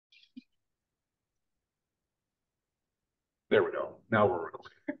There we go. Now we're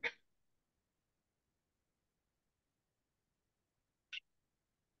recording.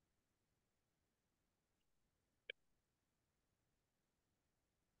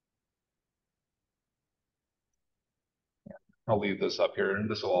 I'll leave this up here, and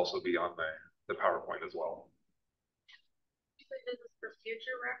this will also be on the PowerPoint as well. So this is for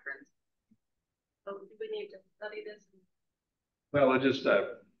future reference? So do we need to study this? Well, it just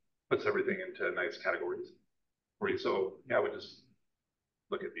puts everything into nice categories for you. So yeah, we just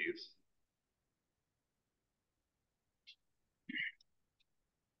look at these.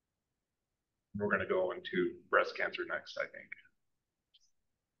 We're going to go into breast cancer next, I think.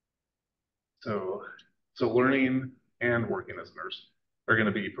 So learning and working as a nurse are going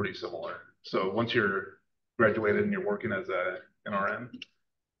to be pretty similar. So once you're graduated and you're working as an RN,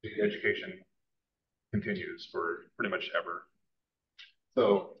 the education continues for pretty much ever.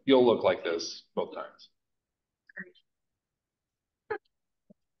 So you'll look like this both times.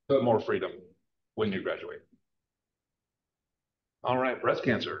 But more freedom when you graduate. All right, breast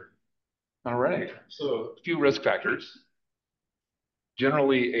cancer. All right, so a few risk factors.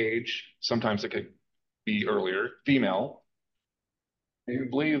 Generally age, sometimes it could be earlier. Female, I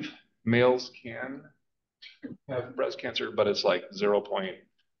believe males can have breast cancer, but it's like 0.1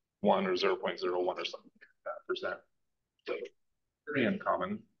 or 0.01 or something like that percent. So very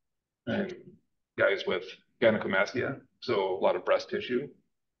uncommon. And guys with gynecomastia, so a lot of breast tissue,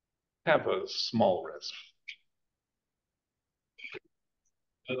 have a small risk.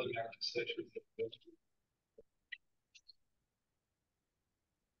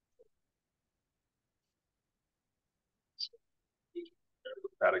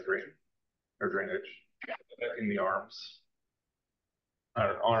 Lymphatic drain or drainage in the arms,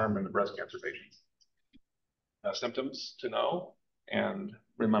 arm and the breast cancer patients. Symptoms to know and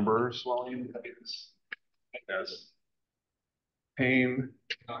remember: swelling, heaviness, thickness, pain,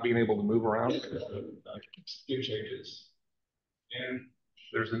 not being able to move around, skin changes, and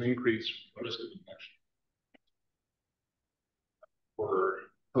there's an increased risk of infection. For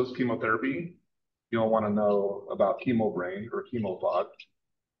post-chemotherapy, you'll want to know about chemo brain or chemo fog.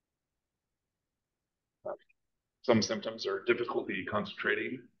 Some symptoms are difficulty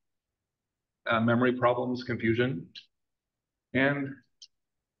concentrating, memory problems, confusion, and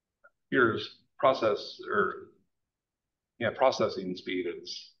here's processing speed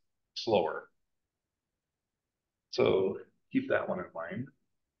is slower. So keep that one in mind.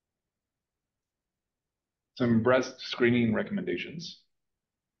 Some breast screening recommendations.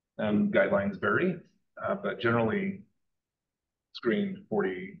 Guidelines vary, but generally screen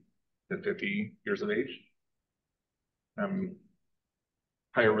 40 to 50 years of age.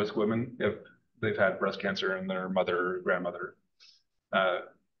 Higher risk women, if they've had breast cancer in their mother or grandmother,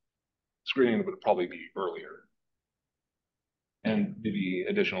 screening would probably be earlier. And maybe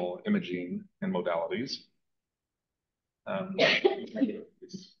additional imaging and modalities.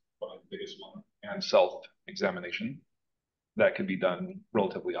 It's probably the biggest one. And self-examination. That can be done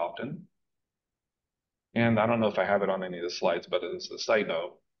relatively often. And I don't know if I have it on any of the slides, but as a side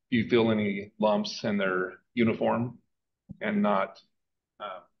note, if you feel any lumps in their uniform and not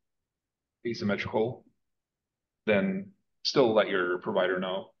asymmetrical, then still let your provider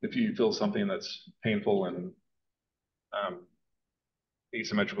know. If you feel something that's painful and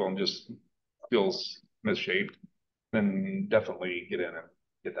asymmetrical and just feels misshaped, then definitely get in and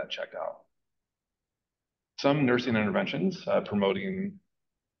get that checked out. Some nursing interventions promoting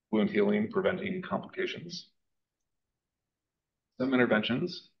wound healing, preventing complications. Some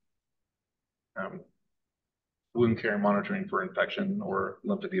interventions, wound care monitoring for infection or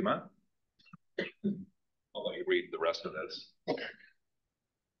lymphedema. I'll let you read the rest of this. Okay.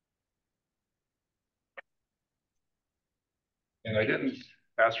 And I didn't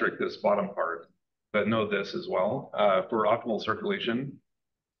asterisk this bottom part, but know this as well. For optimal circulation,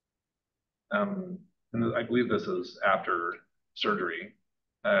 and I believe this is after surgery,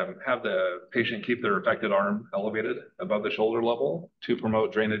 have the patient keep their affected arm elevated above the shoulder level to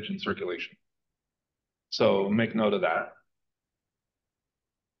promote drainage and circulation. So make note of that.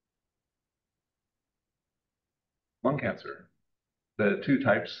 Lung cancer. The two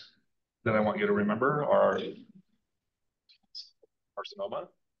types that I want you to remember are carcinoma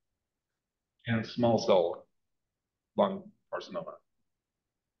and small cell lung carcinoma.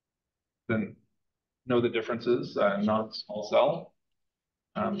 Then know the differences. Non-small cell,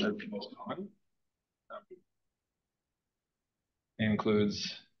 they're the most common.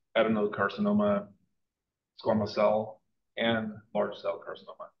 Includes adenocarcinoma, squamous cell, and large cell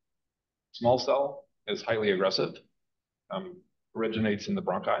carcinoma. Small cell is highly aggressive, originates in the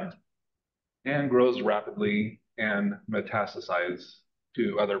bronchi, and grows rapidly and metastasizes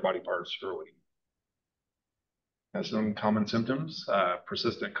to other body parts early. Has some common symptoms,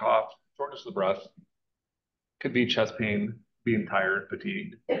 persistent cough, shortness of the breath, could be chest pain, being tired,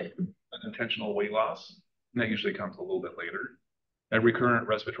 fatigued, unintentional weight loss, and that usually comes a little bit later, and recurrent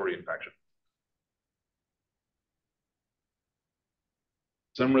respiratory infection.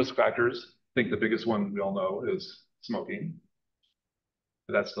 Some risk factors, I think the biggest one we all know is smoking.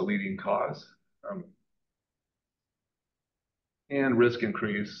 That's the leading cause. And risk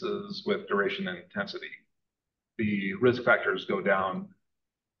increases with duration and intensity. The risk factors go down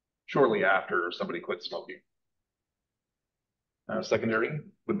shortly after somebody quits smoking. Secondary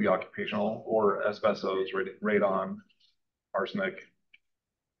would be occupational or asbestos, radon, arsenic.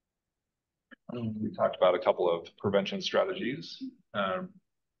 We talked about a couple of prevention strategies.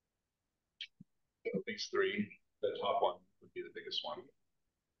 These three, the top one would be the biggest one.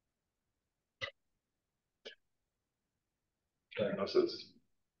 Diagnosis.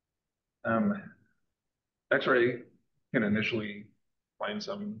 X-ray can initially find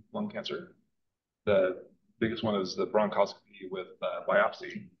some lung cancer. The biggest one is the bronchoscopy with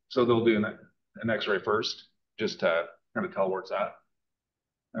biopsy. So they'll do an X-ray first, just to kind of tell where it's at.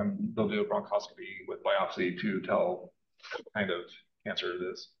 They'll do a bronchoscopy with biopsy to tell what kind of cancer it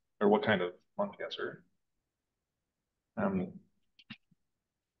is, or what kind of lung cancer. A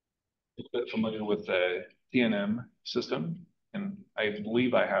bit familiar with the TNM system, and I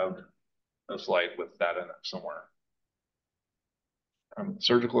believe I have a slide with that in it somewhere.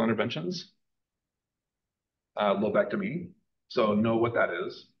 Surgical interventions, lobectomy, so know what that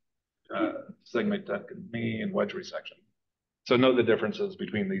is. Segmentectomy and wedge resection. So know the differences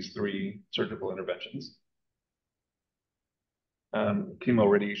between these three surgical interventions.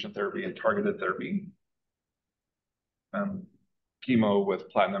 Chemoradiation therapy and targeted therapy. Chemo with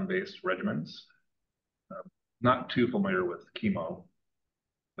platinum-based regimens. Not too familiar with chemo,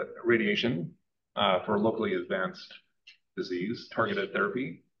 but radiation for locally advanced disease, targeted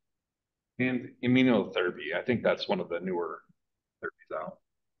therapy, and immunotherapy. I think that's one of the newer therapies out.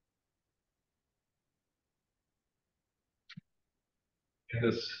 And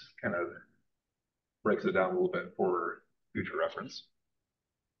this kind of breaks it down a little bit for future reference.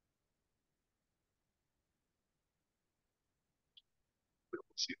 We'll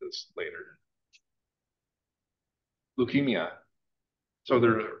see this later. Leukemia. So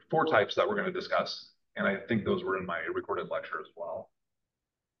there are 4 types that we're going to discuss, and I think those were in my recorded lecture as well.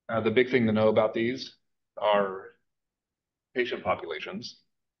 The big thing to know about these are patient populations,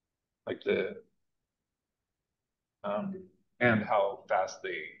 like and how fast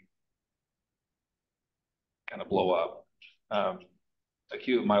they kind of blow up.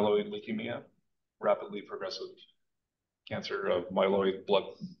 Acute myeloid leukemia, rapidly progressive cancer of myeloid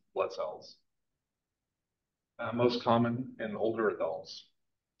blood cells. Most common in older adults,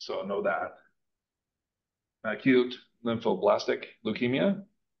 so know that. Acute lymphoblastic leukemia,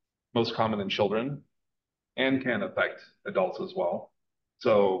 most common in children, and can affect adults as well.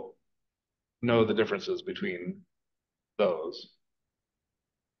 So know the differences between those.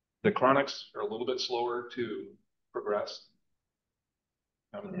 The chronics are a little bit slower to progress.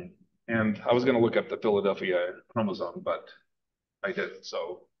 And I was going to look up the Philadelphia chromosome, but I didn't,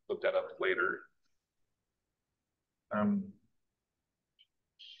 so look that up later. And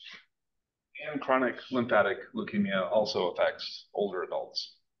chronic lymphatic leukemia also affects older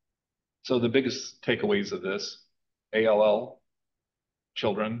adults. So the biggest takeaways of this, ALL,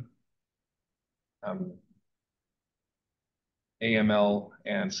 children, AML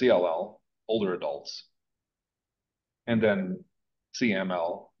and CLL, older adults, and then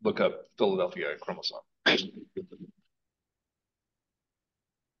CML, look up Philadelphia chromosome.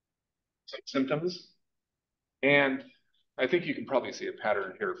 Some symptoms, and I think you can probably see a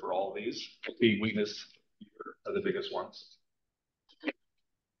pattern here for all of these. Fatigue, weakness are the biggest ones.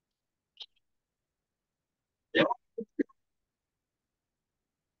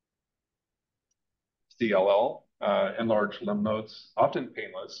 CLL, enlarged lymph nodes, often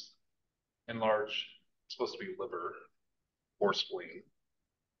painless, enlarged, supposed to be liver or spleen.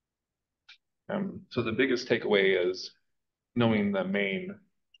 So the biggest takeaway is knowing the main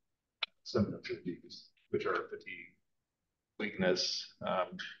symptoms of these, which are fatigue, weakness,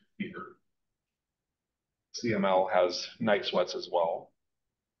 fever. CML has night sweats as well,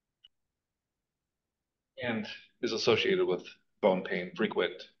 and is associated with bone pain,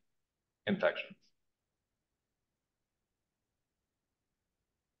 frequent infections.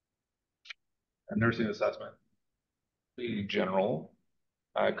 A nursing assessment. The general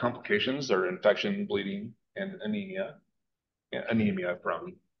complications are infection, bleeding, and anemia. Anemia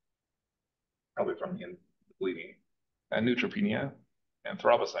from probably from the bleeding, and neutropenia and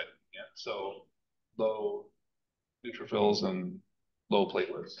thrombocytopenia. So low neutrophils and low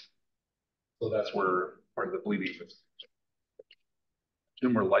platelets. So that's where part of the bleeding is.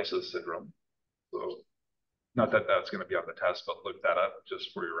 Tumor lysis syndrome. So not that that's going to be on the test, but look that up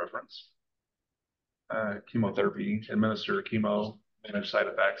just for your reference. Chemotherapy, administer chemo, manage side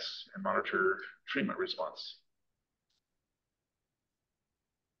effects, and monitor treatment response.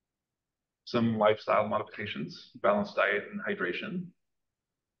 Some lifestyle modifications, balanced diet and hydration,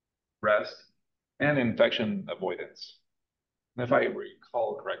 rest, and infection avoidance. And if I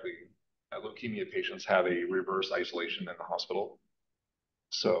recall correctly, leukemia patients have a reverse isolation in the hospital.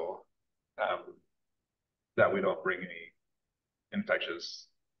 So that we don't bring any infectious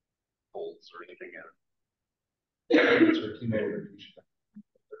colds or anything in.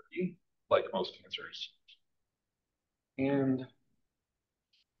 Like most cancers. And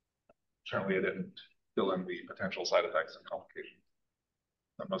certainly I didn't fill in the potential side effects and complications.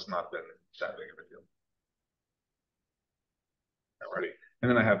 That must not have been that big of a deal. Alrighty. And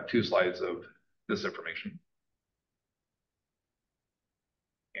then I have 2 slides of this information.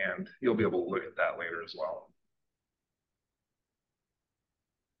 And you'll be able to look at that later as well.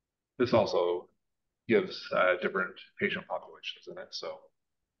 This also gives different patient populations in it, so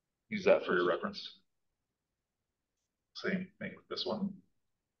use that for your reference. Same thing with this one.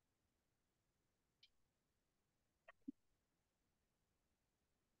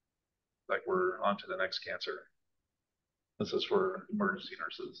 Like we're on to the next cancer. This is for emergency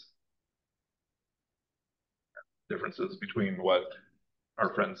nurses. Differences between what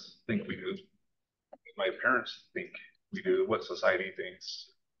our friends think we do, my parents think we do, what society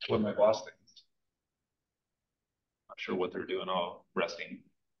thinks, what my boss thinks. Not sure what they're doing, all resting.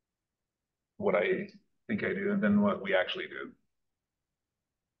 What I think I do, and then what we actually do.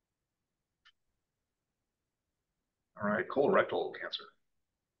 All right, colorectal cancer.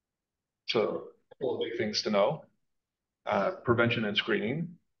 So a couple of big things to know. Prevention and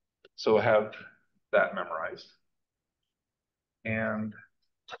screening. So have that memorized. And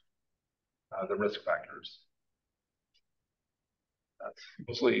the risk factors. That's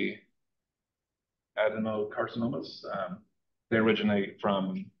mostly adenocarcinomas. They originate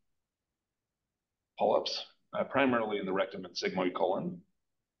from polyps, primarily in the rectum and sigmoid colon,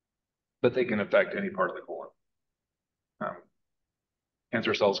 but they can affect any part of the colon.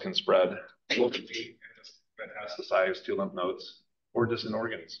 Cancer cells can spread locally and metastasize to lymph nodes or distant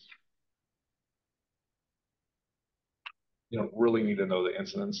organs. You don't really need to know the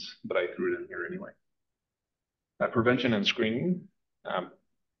incidence, but I threw it in here anyway. Prevention and screening.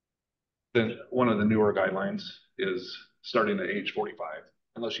 Then one of the newer guidelines is starting at age 45,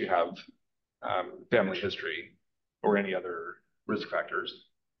 unless you have family history or any other risk factors.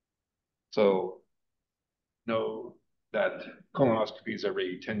 So know that colonoscopies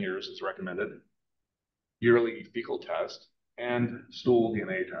every 10 years is recommended, yearly fecal test, and stool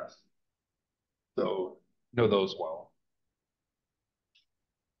DNA test. So know those well.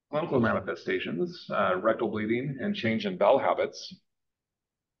 Clinical manifestations, rectal bleeding and change in bowel habits.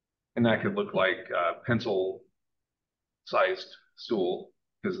 And that could look like pencil-sized stool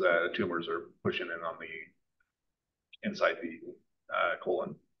because the tumors are pushing in on the inside the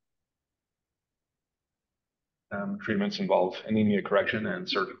colon. Treatments involve anemia correction and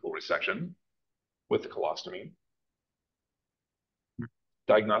surgical resection with colostomy.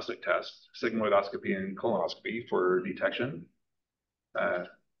 Diagnostic tests, sigmoidoscopy and colonoscopy for detection.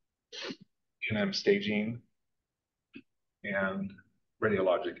 E&M staging and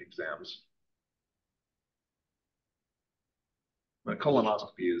radiologic exams. But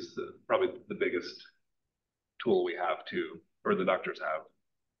colonoscopy is probably the biggest tool we have or the doctors have,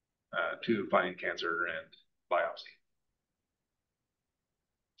 to find cancer and biopsy.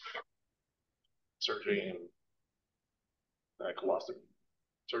 Surgery and colostomy.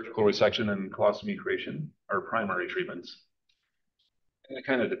 Surgical resection and colostomy creation are primary treatments. And it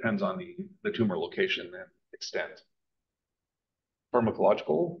kind of depends on the tumor location and extent.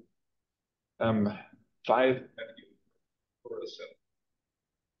 Pharmacological, 5 or a 7.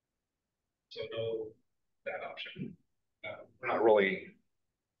 So no that option. We're not really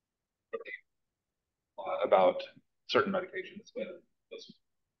about certain medications, but those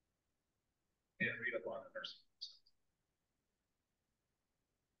and read up on the nursing.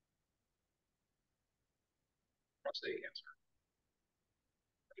 Prostate cancer.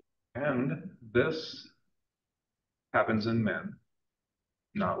 And this happens in men,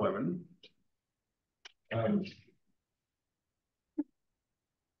 not women.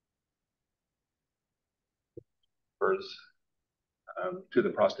 First, to the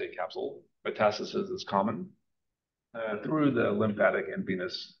prostate capsule. Metastasis is common through the lymphatic and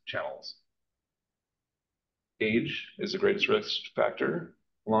venous channels. Age is the greatest risk factor,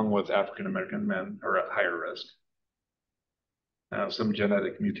 along with African American men are at higher risk. Some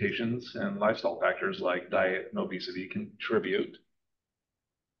genetic mutations and lifestyle factors like diet and obesity contribute.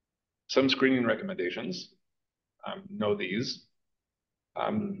 Some screening recommendations, know these.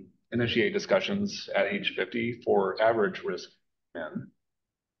 Initiate discussions at age 50 for average risk men.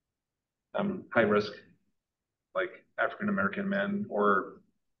 High risk, like African American men, or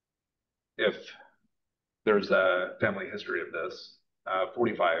if there's a family history of this,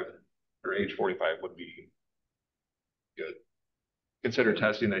 45 or age 45 would be good. Consider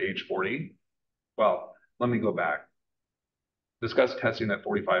testing at age 40. Well, let me go back. Discuss testing at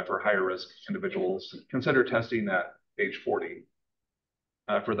 45 for higher risk individuals. Consider testing at age 40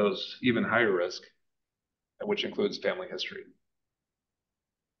 for those even higher risk, which includes family history.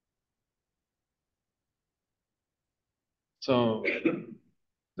 So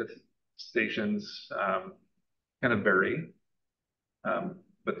the stations kind of vary,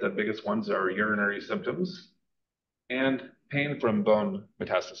 but the biggest ones are urinary symptoms and pain from bone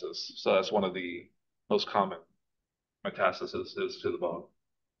metastasis. So that's one of the most common metastasis is to the bone.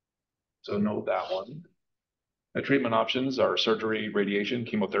 So note that one. The treatment options are surgery, radiation,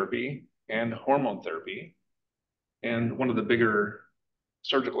 chemotherapy, and hormone therapy. And one of the bigger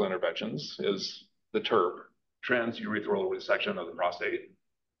surgical interventions is the TURP, transurethral resection of the prostate.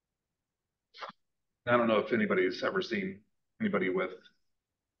 I don't know if anybody's ever seen anybody with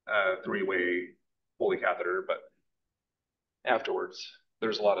a three-way Foley catheter, but afterwards,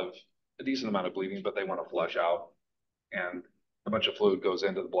 there's a decent amount of bleeding, but they want to flush out, and a bunch of fluid goes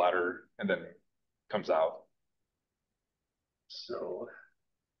into the bladder and then comes out. So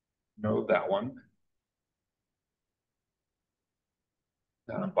know that one.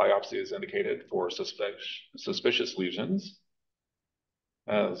 Biopsy is indicated for suspicious lesions.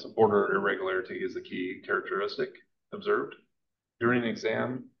 So border irregularity is the key characteristic observed during an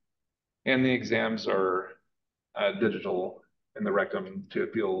exam, and the exams are digital in the rectum to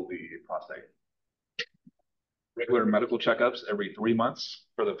feel the prostate. Regular medical checkups every 3 months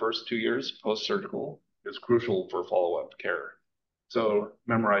for the first 2 years post-surgical is crucial for follow-up care. So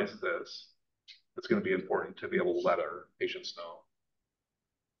memorize this. It's going to be important to be able to let our patients know.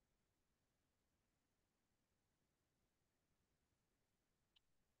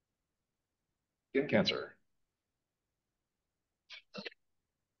 Skin cancer.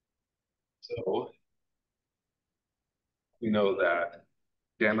 So we know that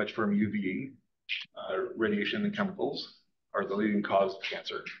damage from UV, radiation and chemicals are the leading cause of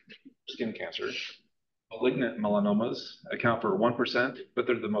cancer, skin cancer. Malignant melanomas account for 1%, but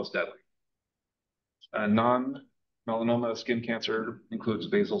they're the most deadly. Non-melanoma skin cancer includes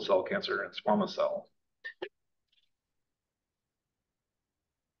basal cell cancer and squamous cell.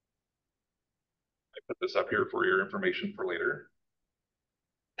 I put this up here for your information for later.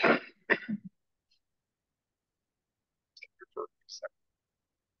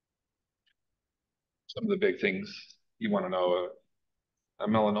 Some of the big things you want to know, a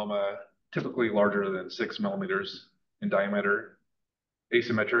melanoma typically larger than 6 millimeters in diameter,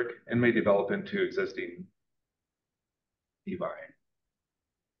 asymmetric, and may develop into existing nevi.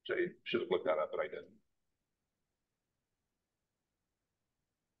 Which I should have looked that up, but I didn't.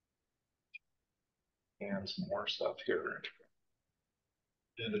 And some more stuff here.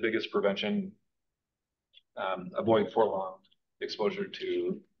 And the biggest prevention, avoid prolonged exposure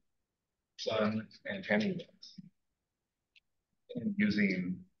to sun and tanning beds, and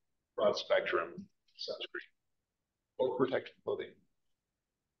using broad spectrum sunscreen or protective clothing.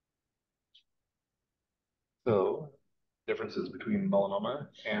 So differences between melanoma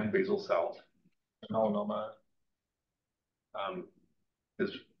and basal cell. Melanoma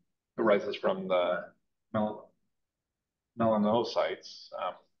arises from the melanocytes,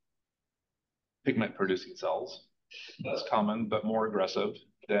 pigment producing cells. Less common, but more aggressive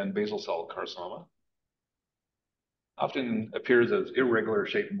than basal cell carcinoma. Often appears as irregular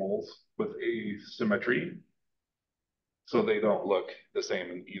shaped moles with asymmetry. So they don't look the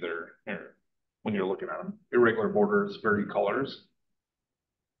same in either when you're looking at them. Irregular borders, varied colors,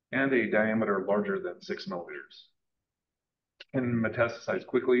 and a diameter larger than 6 millimeters. Can metastasize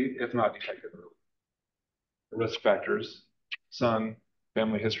quickly if not detected early. The risk factors: sun,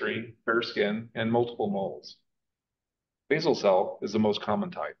 family history, fair skin, and multiple moles. Basal cell is the most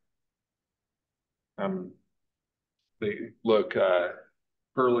common type. They look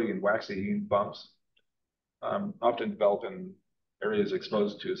pearly and waxy bumps, often develop in areas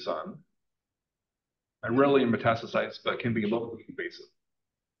exposed to sun. rarely metastasize, but can be locally invasive.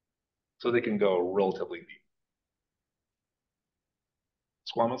 So they can go relatively deep.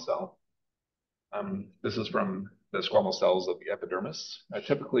 Squamous cell. This is from the squamous cells of the epidermis. It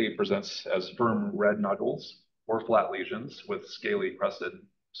typically presents as firm red nodules or flat lesions with scaly crusted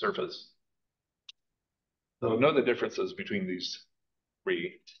surface. So know the differences between these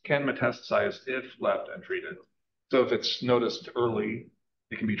three. Can metastasize if left untreated. So if it's noticed early,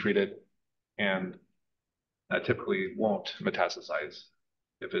 it can be treated, and typically won't metastasize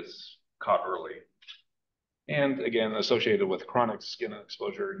if it's caught early. And again, associated with chronic skin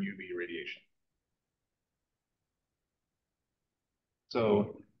exposure and UV radiation.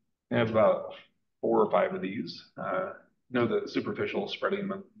 So I have about 4 or 5 of these. Know the superficial spreading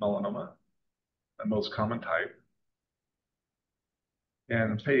melanoma, the most common type.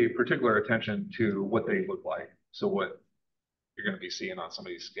 And pay particular attention to what they look like. So what you're going to be seeing on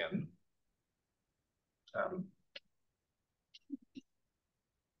somebody's skin.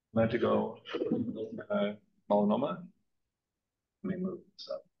 Lentigo melanoma. Let me move this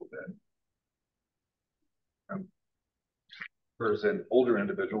up a little bit. Whereas in older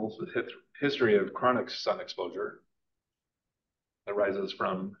individuals with history of chronic sun exposure, arises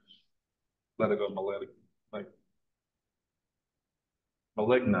from lentigo maligna,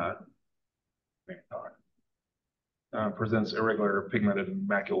 presents irregular pigmented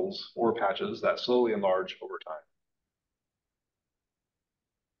macules or patches that slowly enlarge over time.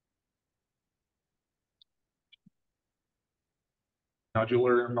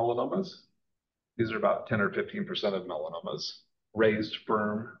 Nodular melanomas. These are about 10 or 15% of melanomas. Raised,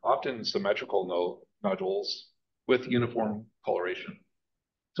 firm, often symmetrical nodules with uniform coloration.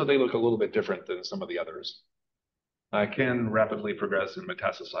 So they look a little bit different than some of the others. Can rapidly progress and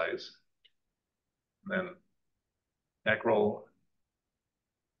metastasize. And then acral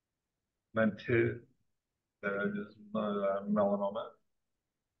melanoma.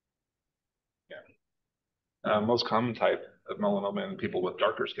 Yeah. Most common type of melanoma in people with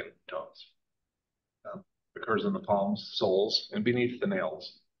darker skin tones. Occurs in the palms, soles, and beneath the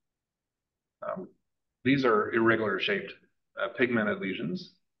nails. These are irregular shaped pigmented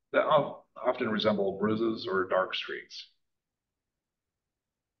lesions that often resemble bruises or dark streaks.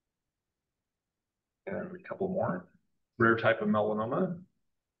 And a couple more. Rare type of melanoma.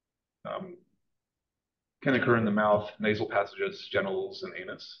 Can occur in the mouth, nasal passages, genitals, and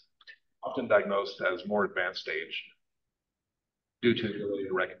anus. Often diagnosed as more advanced stage due to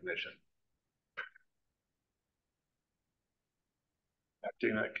delayed recognition.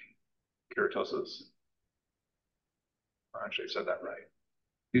 Actinic keratosis. I actually said that right.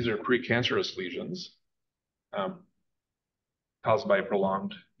 These are precancerous lesions caused by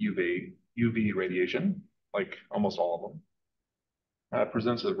prolonged UV radiation, like almost all of them.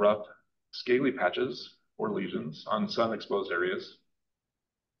 Presents as rough, scaly patches or lesions on sun-exposed areas.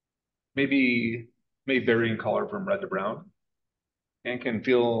 May vary in color from red to brown, and can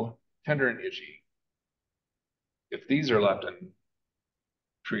feel tender and itchy. If these are left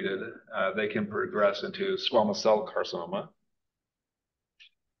untreated, they can progress into squamous cell carcinoma.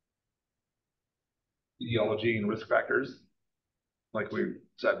 Etiology and risk factors, like we've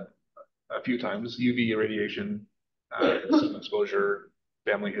said a few times, UV radiation, sun exposure,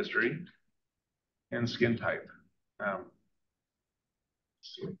 family history, and skin type.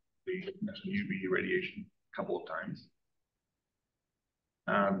 We mentioned UV radiation a couple of times.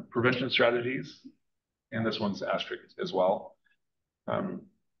 Prevention strategies, and this one's asterisk as well.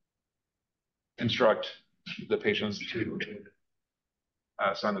 Instruct the patients to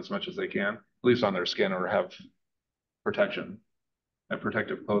sun as much as they can, at least on their skin, or have protection and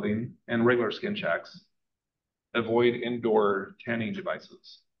protective clothing and regular skin checks. Avoid indoor tanning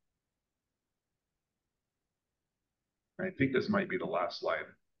devices. I think this might be the last slide,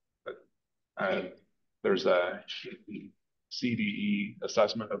 but there's a CDE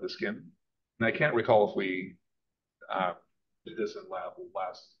assessment of the skin. And I can't recall if we did this in lab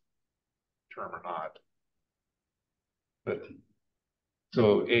last term or not. But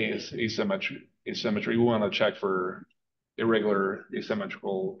so A is asymmetry. We want to check for irregular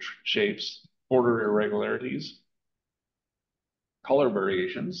asymmetrical shapes, border irregularities, color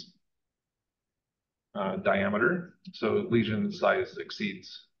variations, diameter. So lesion size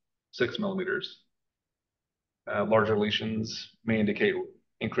exceeds 6 millimeters. Larger lesions may indicate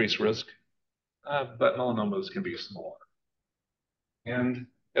increased risk, but melanomas can be smaller. And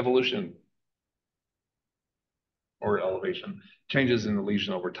evolution or elevation, changes in the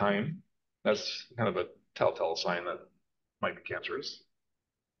lesion over time. That's kind of a telltale sign that might be cancerous.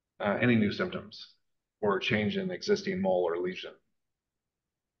 Any new symptoms or change in existing mole or lesion.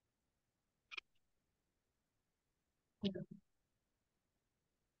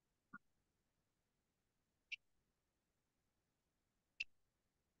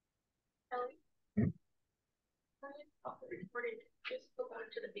 Recording, just go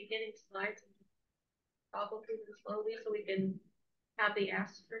back to the beginning slides and toggle through them slowly so we can have the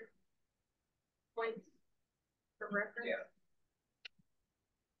asterisk points for reference. Yeah.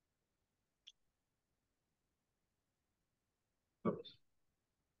 Oops.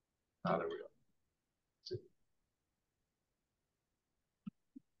 Oh, there we go.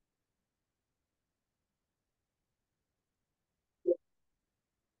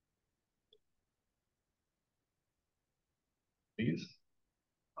 These?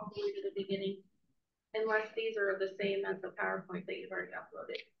 All the way to the beginning, unless these are the same as the PowerPoint that you've already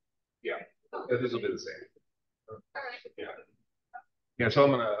uploaded. Yeah, this will be the same. All right. Yeah. Yeah, so I'm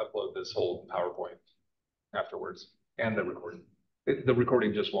gonna upload this whole PowerPoint afterwards and the recording. The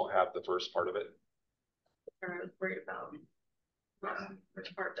recording just won't have the first part of it. Or I was worried about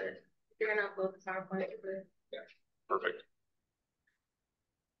which part, but if you're gonna upload the PowerPoint, yeah, perfect.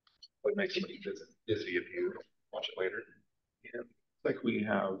 Would make somebody busy if you watch it later. Yeah, like we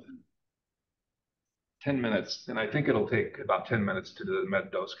have 10 minutes, and I think it'll take about 10 minutes to do the med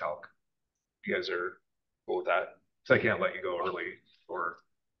dose calc. You guys are cool with that? So I can't let you go early, or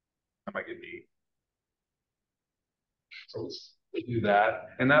I might get beat. So let's do that,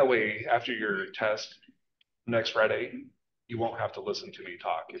 and that way, after your test next Friday, you won't have to listen to me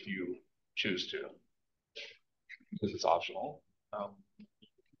talk if you choose to, because it's optional.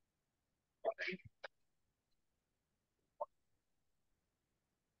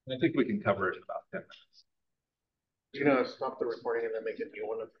 I think we can cover it in about 10 minutes. You're gonna stop the recording and then make a new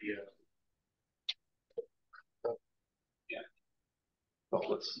one of the. Yeah. Well,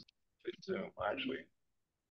 let's Zoom actually.